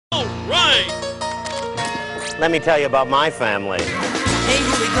Let me tell you about my family. Hey,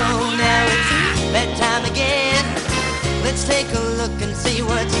 here we go now, it's bedtime again. Let's take a look and see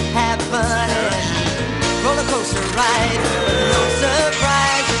what's happening. Roller coaster ride, but no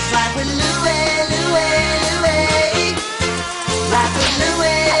surprise. It's life with Louie, Louie, Louie. Life with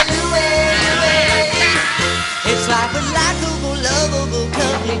Louie, Louie, Louie. It's life with likable, lovable,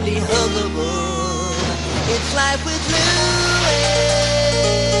 completely huggable. It's life with Louie.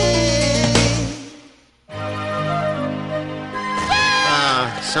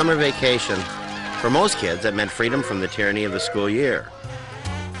 Summer vacation. For most kids, it meant freedom from the tyranny of the school year.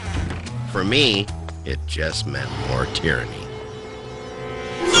 For me, it just meant more tyranny.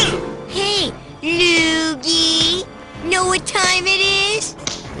 Hey, Louie! Know what time it is?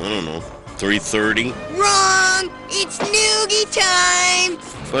 I don't know, 3:30? Wrong! It's Noogie time!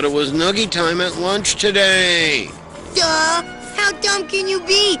 But it was Noogie time at lunch today. Duh! How dumb can you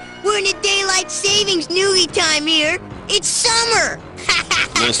be? We're in a daylight savings Noogie time here. It's summer!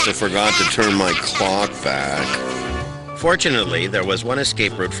 Must have forgot to turn my clock back. Fortunately, there was one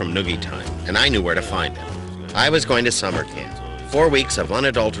escape route from Noogie time, and I knew where to find it. I was going to summer camp. 4 weeks of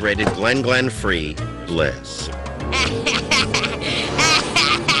unadulterated Glen free bliss.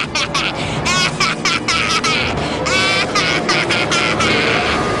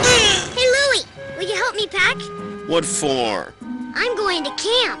 Hey, Louie! Will you help me pack? What for? I'm going to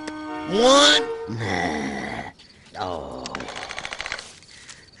camp. What? Oh,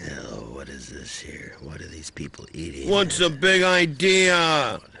 what is this here? What are these people eating? What's the big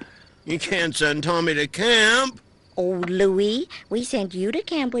idea? You can't send Tommy to camp. Oh, Louie, we sent you to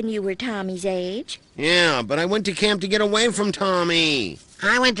camp when you were Tommy's age. Yeah, but I went to camp to get away from Tommy.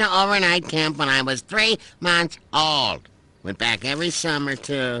 I went to overnight camp when I was 3 months old. Went back every summer,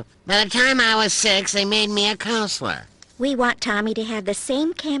 too. By the time I was 6, they made me a counselor. We want Tommy to have the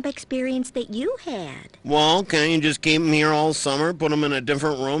same camp experience that you had. Well, can't you just keep him here all summer, put him in a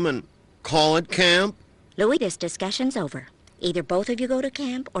different room, and call it camp? Louie, this discussion's over. Either both of you go to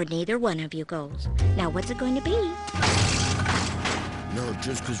camp or neither one of you goes. Now, what's it going to be? No,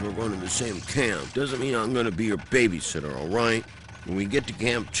 just because we're going to the same camp doesn't mean I'm going to be your babysitter, all right? When we get to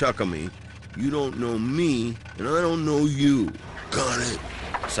Camp Chuckamy, you don't know me, and I don't know you. Got it?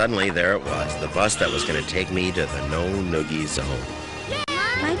 Suddenly, there it was, the bus that was going to take me to the no-noogie zone.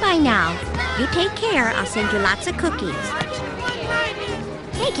 Bye-bye now. You take care. I'll send you lots of cookies.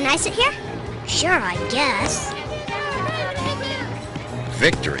 Hey, can I sit here? Sure, I guess.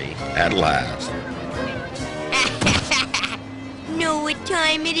 Victory at last. Know what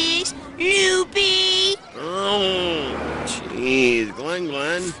time it is, Loopy? Oh, jeez, Glen,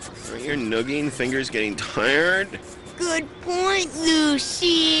 aren't your noogieing fingers getting tired? Good point,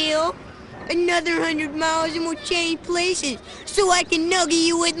 Lucille. Another 100 miles and we'll change places so I can nuggie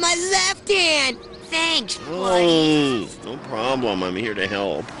you with my left hand. Thanks, buddy. Oh, no problem. I'm here to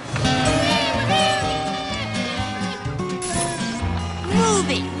help. Move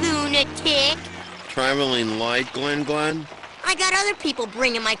it, lunatic. Traveling light, Glen? I got other people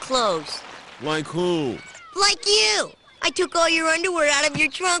bringing my clothes. Like who? Like you. I took all your underwear out of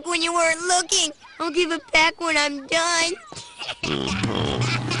your trunk when you weren't looking. I'll give it back when I'm done. How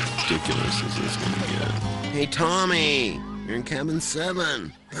ridiculous is this going to get? Hey, Tommy, you're in cabin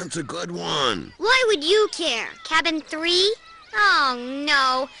 7. That's a good one. Why would you care? Cabin 3? Oh,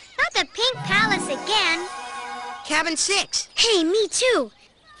 no. Not the Pink Palace again. Cabin 6. Hey, me too.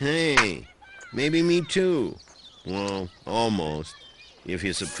 Hey, maybe me too. Well, almost, if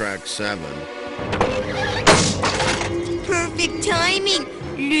you subtract 7. Perfect timing,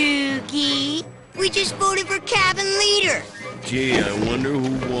 Lukey. We just voted for cabin leader. Gee, I wonder who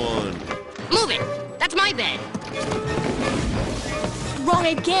won. Move it. That's my bed. Wrong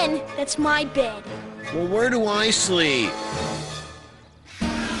again. That's my bed. Well, where do I sleep?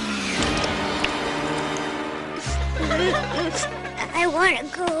 I want to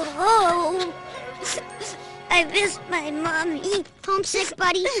go home. I miss my mommy. Homesick,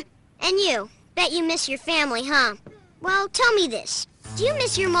 buddy? And you? Bet you miss your family, huh? Well, tell me this. Do you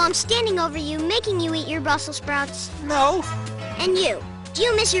miss your mom standing over you, making you eat your Brussels sprouts? No. And you? Do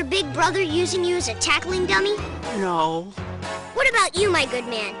you miss your big brother using you as a tackling dummy? No. What about you, my good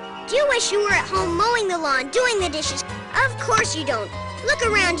man? Do you wish you were at home mowing the lawn, doing the dishes? Of course you don't. Look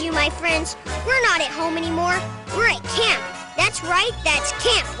around you, my friends. We're not at home anymore. We're at camp. That's right, that's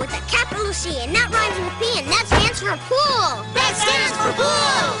camp with a capital C, and that rhymes with P, and that stands for pool. That stands for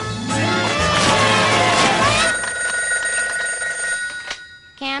pool.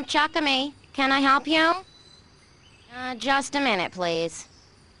 Camp Chuckamy, can I help you? Just a minute, please.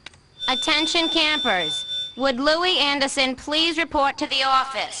 Attention campers. Would Louie Anderson please report to the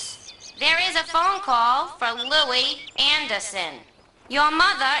office? There is a phone call for Louie Anderson. Your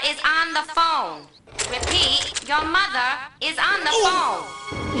mother is on the phone. Repeat, your mother is on the phone.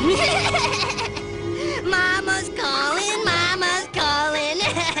 Mama's calling, Mama's calling.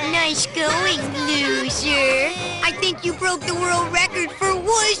 Nice going, loser. I think you broke the world record for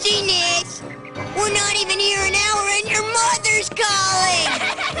wussiness. We're not even here an hour and your mother's calling.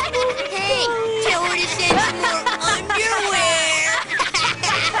 Hey, tell her to send some more underwear.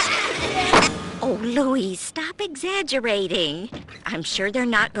 Oh, Louie, stop exaggerating. I'm sure they're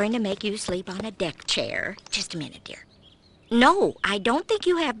not going to make you sleep on a deck chair. Just a minute, dear. No, I don't think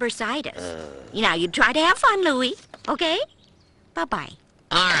you have bursitis. Now, you try to have fun, Louie, okay? Bye-bye.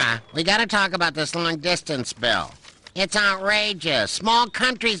 Ara, we gotta talk about this long-distance bill. It's outrageous. Small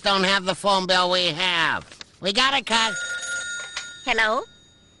countries don't have the phone bill we have. We gotta cut... Hello?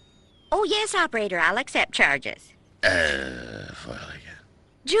 Oh, yes, operator, I'll accept charges.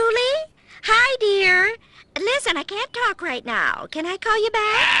 Julie? Hi, dear. Listen, I can't talk right now. Can I call you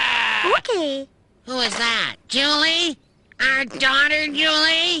back? Okay. Who is that? Julie? Our daughter,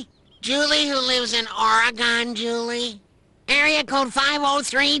 Julie? Julie who lives in Oregon, Julie? Area code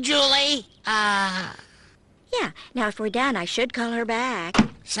 503, Julie? Yeah, now if we're done, I should call her back.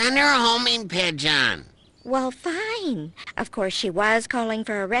 Send her a homing pigeon. Well, fine. Of course, she was calling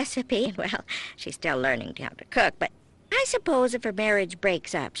for a recipe. Well, she's still learning how to cook, but I suppose if her marriage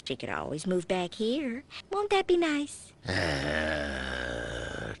breaks up, she could always move back here. Won't that be nice?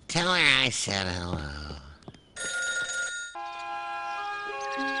 Tell her I said hello.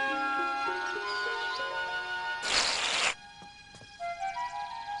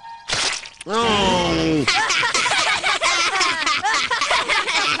 Oh!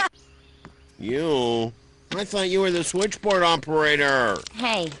 You? I thought you were the switchboard operator.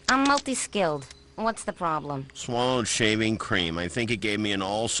 Hey, I'm multi-skilled. What's the problem? Swallowed shaving cream. I think it gave me an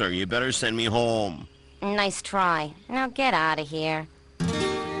ulcer. You better send me home. Nice try. Now get out of here. Of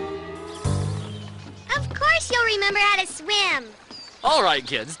course you'll remember how to swim. All right,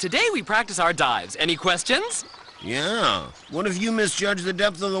 kids. Today we practice our dives. Any questions? Yeah. What if you misjudge the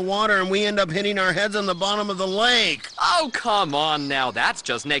depth of the water and we end up hitting our heads on the bottom of the lake? Oh, come on now. That's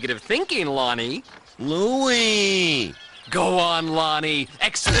just negative thinking, Lonnie. Louie! Go on, Lonnie.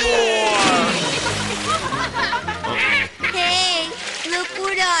 Explore! Hey, look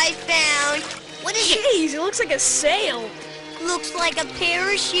what I found. What is it? Jeez, it looks like a sail. Looks like a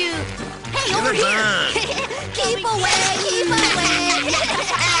parachute. Hey, Give over it here. back. Keep away, keep away.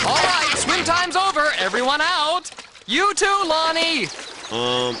 All right, swim time's over. Everyone out. You too, Lonnie.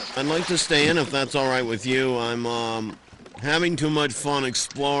 I'd like to stay in if that's all right with you. I'm, having too much fun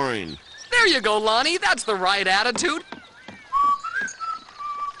exploring. There you go, Lonnie. That's the right attitude.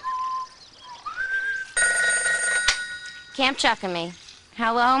 Camp Chuckamy.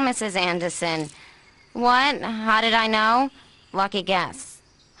 Hello, Mrs. Anderson. What? How did I know? Lucky guess.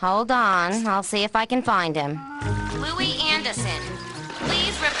 Hold on. I'll see if I can find him. Louie Anderson,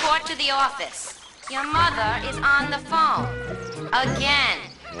 please report to the office. Your mother is on the phone. Again.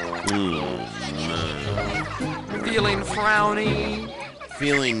 Feeling frowny?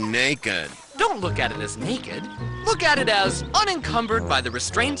 Feeling naked. Don't look at it as naked. Look at it as unencumbered by the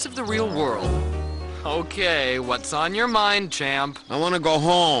restraints of the real world. Okay, what's on your mind, champ? I want to go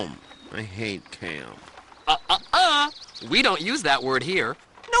home. I hate camp. We don't use that word here.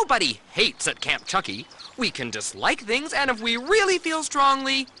 Nobody hates at Camp Chucky. We can dislike things, and if we really feel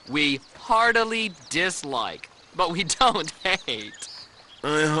strongly, we heartily dislike. But we don't hate.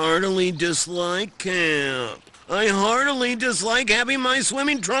 I heartily dislike camp. I heartily dislike having my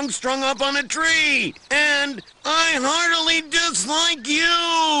swimming trunk strung up on a tree. And I heartily dislike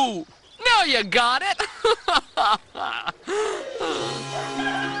you. Now you got it.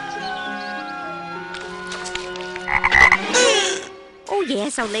 Oh,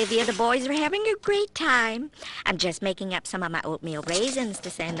 yes, Olivia, the boys are having a great time. I'm just making up some of my oatmeal raisins to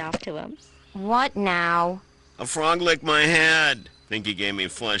send off to them. What now? A frog licked my head. Think he gave me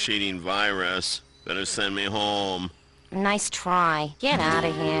flesh-eating virus. Better send me home. Nice try. Get out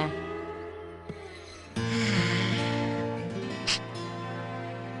of here.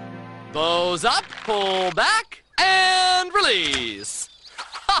 Bows up, pull back, and release.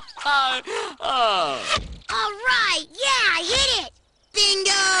 Oh. All right, yeah, hit it.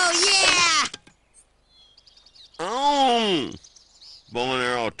 Bingo, yeah. Oh! Bow and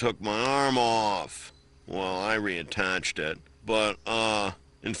arrow took my arm off. Well, I reattached it. But,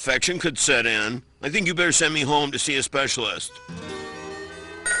 infection could set in. I think you better send me home to see a specialist.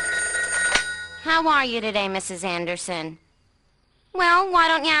 How are you today, Mrs. Anderson? Well, why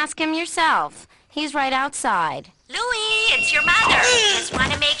don't you ask him yourself? He's right outside. Louie, it's your mother. Just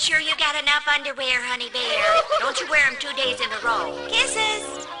want to make sure you got enough underwear, honey bear. Don't you wear them 2 days in a row.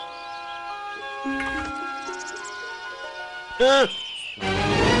 Kisses.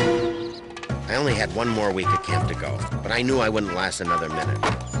 I only had one more week at camp to go, but I knew I wouldn't last another minute.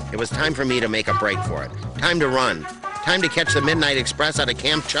 It was time for me to make a break for it. Time to run. Time to catch the Midnight Express out of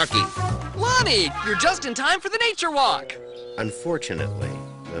Camp Chucky. Lonnie, you're just in time for the nature walk. Unfortunately,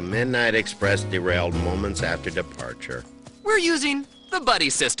 the Midnight Express derailed moments after departure. We're using the buddy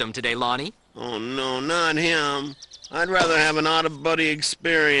system today, Lonnie. Oh no, not him. I'd rather have an out-of-buddy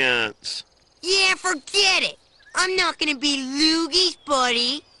experience. Yeah, forget it. I'm not gonna be Loogie's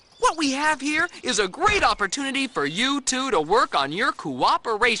buddy. What we have here is a great opportunity for you two to work on your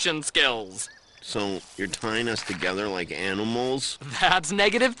cooperation skills. So, you're tying us together like animals? That's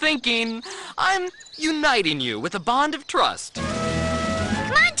negative thinking. I'm uniting you with a bond of trust. Come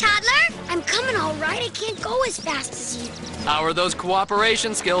on, toddler. I'm coming all right. I can't go as fast as you. How are those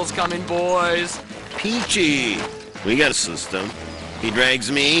cooperation skills coming, boys? Peachy! We got a system. He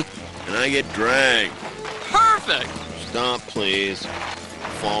drags me, and I get dragged. Perfect! Stop, please.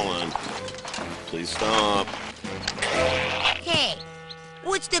 Falling. Please stop. Hey,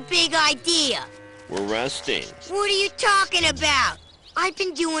 what's the big idea? We're resting. What are you talking about? I've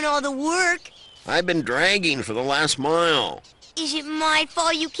been doing all the work. I've been dragging for the last mile. Is it my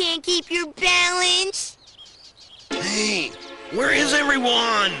fault you can't keep your balance? Hey, where is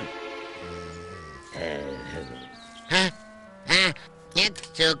everyone? It's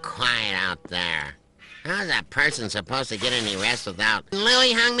too quiet out there. How's a person supposed to get any rest without...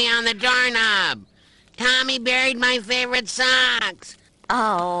 Louie hung me on the doorknob. Tommy buried my favorite socks.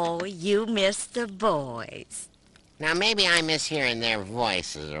 Oh, you missed the boys. Now, maybe I miss hearing their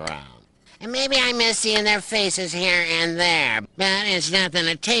voices around. And maybe I miss seeing their faces here and there. But it's nothing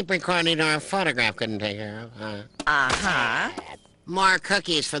a tape recording or a photograph couldn't take care of, huh? Uh-huh. More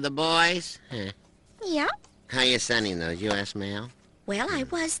cookies for the boys? Huh. Yeah. How you sending those, U.S. mail? Well, I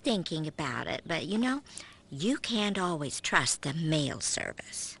was thinking about it, but you know, you can't always trust the mail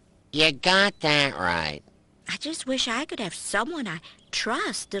service. You got that right. I just wish I could have someone I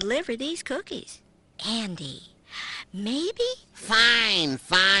trust deliver these cookies. Andy, maybe? Fine,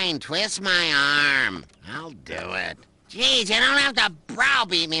 twist my arm. I'll do it. Jeez, you don't have to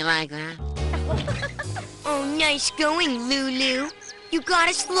browbeat me like that. Oh, nice going, Lulu. You got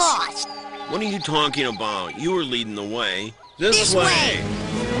us lost. What are you talking about? You were leading the way. This way.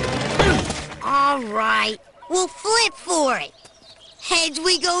 All right, we'll flip for it. Heads,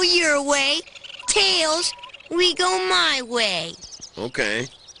 we go your way. Tails, we go my way. Okay,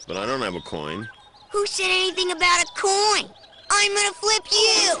 but I don't have a coin. Who said anything about a coin? I'm gonna flip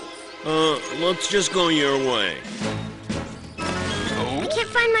you. Let's just go your way. I can't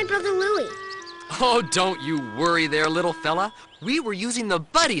find my brother Louie. Oh, don't you worry there, little fella. We were using the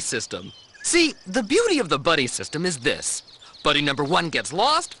buddy system. See, the beauty of the buddy system is this. Buddy number 1 gets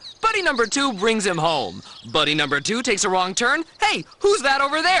lost. Buddy number 2 brings him home. Buddy number 2 takes a wrong turn. Hey, who's that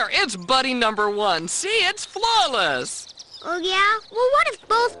over there? It's buddy number 1. See, it's flawless. Oh, yeah? Well, what if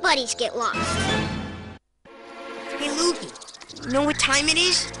both buddies get lost? Hey, Lukey, you know what time it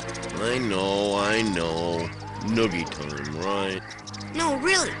is? I know. Noogie time, right? No,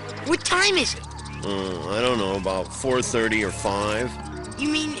 really. What time is it? I don't know, about 4:30 or 5. You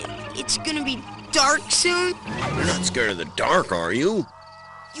mean it's gonna be dark soon? You're not scared of the dark, are you?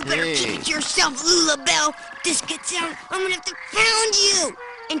 You better keep it to yourself, Lulabelle. This gets out, I'm gonna have to pound you.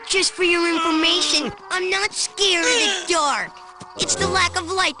 And just for your information, I'm not scared of the dark. It's the lack of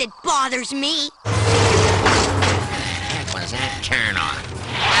light that bothers me. What was that turn on?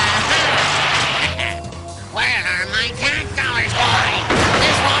 Where are my tack dollars going?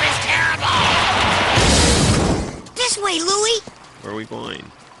 This road is terrible. This way, Louie. Where are we going?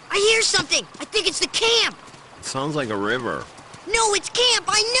 I hear something. I think it's the camp. It sounds like a river. No, it's camp.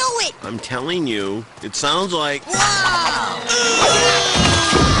 I know it. I'm telling you, it sounds like... Whoa!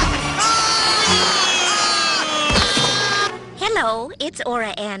 Hello, it's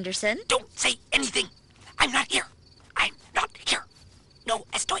Ora Anderson. Don't say anything. I'm not here. I'm not here. No,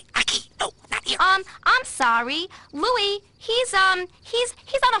 estoy aquí. No, not here. I'm sorry. Louie, he's on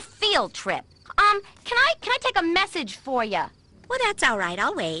a field trip. Can I take a message for you? Well, that's all right.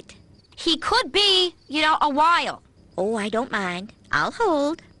 I'll wait. He could be, a while. Oh, I don't mind. I'll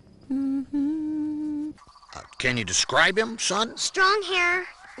hold. Can you describe him, son? Strong hair,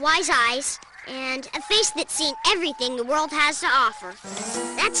 wise eyes, and a face that's seen everything the world has to offer.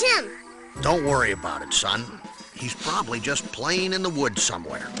 That's him. Don't worry about it, son. He's probably just playing in the woods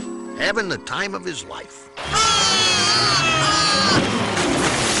somewhere, having the time of his life.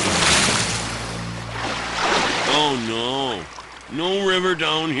 Oh, no. No river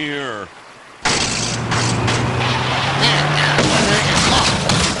down here.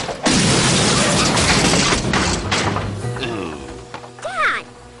 Dad,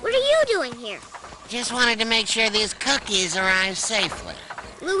 what are you doing here? Just wanted to make sure these cookies arrive safely.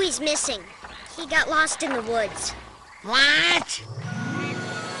 Louie's missing. He got lost in the woods. What?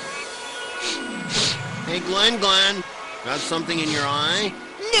 Hey, Glenn, got something in your eye?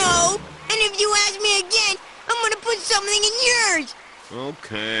 No! And if you ask me again, I'm gonna put something in yours!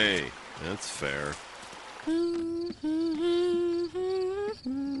 Okay, that's fair.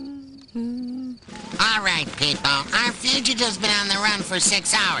 All right, people. Our fugitive's been on the run for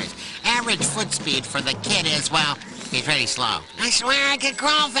 6 hours. Average foot speed for the kid is, well, he's pretty slow. I swear I could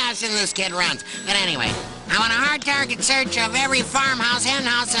crawl faster than this kid runs. But anyway, I want a hard target search of every farmhouse, hen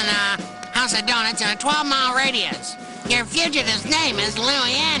house, and house of donuts in a 12-mile radius. Your fugitive's name is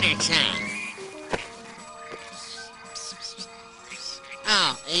Louie Anderson.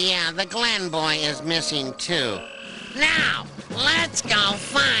 Oh, yeah, the Glen boy is missing, too. Now, let's go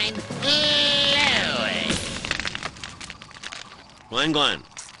find Louie. Glenn.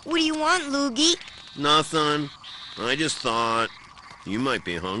 What do you want, Loogie? Nothing. I just thought you might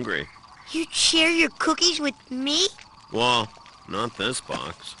be hungry. You'd share your cookies with me? Well, not this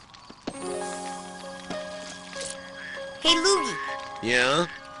box. Hey, Loogie. Yeah?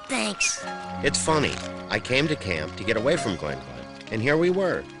 Thanks. It's funny. I came to camp to get away from Glen, and here we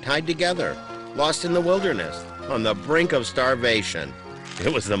were, tied together, lost in the wilderness, on the brink of starvation.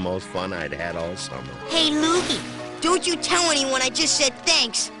 It was the most fun I'd had all summer. Hey, Loogie. Don't you tell anyone I just said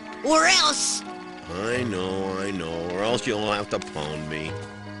thanks, or else... I know, or else you'll have to pound me.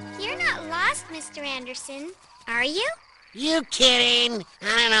 You're not lost, Mr. Anderson, are you? You kidding? I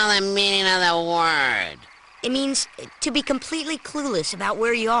don't know the meaning of the word. It means to be completely clueless about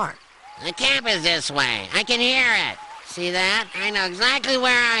where you are. The camp is this way. I can hear it. See that? I know exactly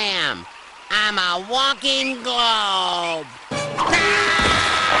where I am. I'm a walking globe.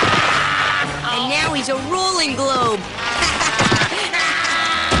 And now he's a rolling globe.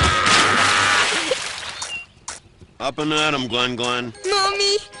 Up and at 'em, Glen.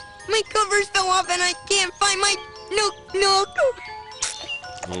 Mommy, my covers fell off and I can't find my nook.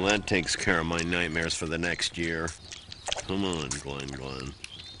 Well, that takes care of my nightmares for the next year. Come on, Glen.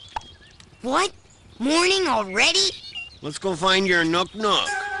 What? Morning already? Let's go find your nook. Hey,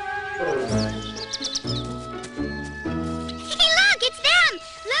 look, it's them!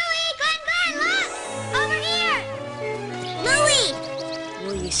 Louie, Glen, look! Over here! Louie!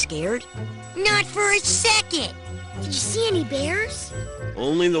 Were you scared? Not for a second. Did you see any bears?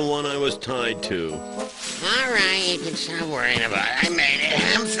 Only the one I was tied to. All right, you can stop worrying about it. I made it.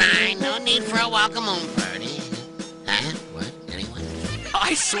 I'm fine. No need for a welcome home party. Huh? What? Anyone?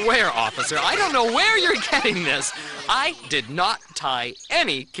 I swear, officer, I don't know where you're getting this. I did not tie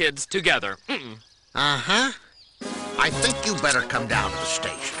any kids together. Uh-huh. I think you better come down to the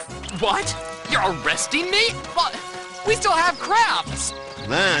station. What? You're arresting me? But we still have crafts.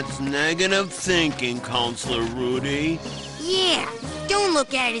 That's negative thinking, Counselor Rudy. Yeah, don't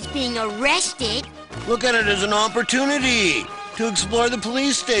look at it as being arrested. Look at it as an opportunity to explore the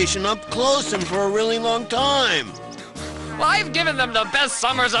police station up close and for a really long time. Well, I've given them the best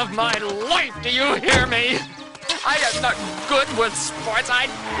summers of my life, do you hear me? I am not good with sports. I'm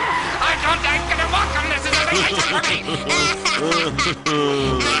gonna walk on this. Is a vacation for me.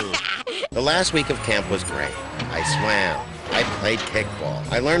 The last week of camp was great. I swam. I played kickball.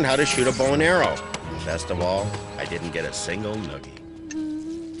 I learned how to shoot a bow and arrow. And best of all, I didn't get a single noogie.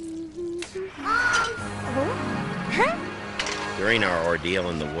 During our ordeal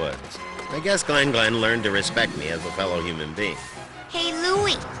in the woods, I guess Glen learned to respect me as a fellow human being. Hey,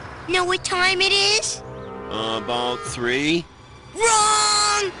 Louie, know what time it is? About 3?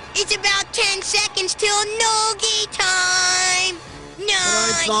 Wrong! It's about 10 seconds till noogie time! 9,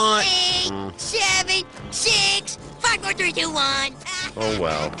 thought- 8, 7, 6, 5, 4, 3, 2, 1. Oh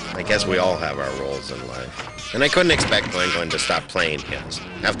well, I guess we all have our roles in life. And I couldn't expect Glen to stop playing his.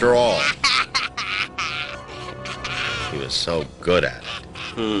 After all, he was so good at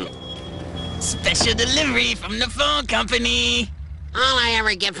it. Special delivery from the phone company. All I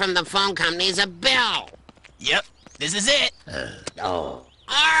ever get from the phone company is a bill. Yep, this is it. Oh.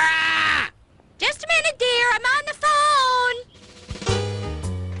 Aura! Just a minute, dear. I'm on the phone.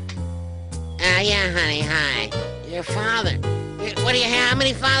 Yeah, honey, hi. Your father. What do you have? How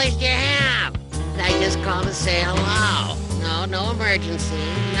many fathers do you have? I just called to say hello. No emergency.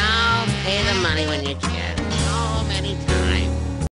 No, pay the money when you can. So many times.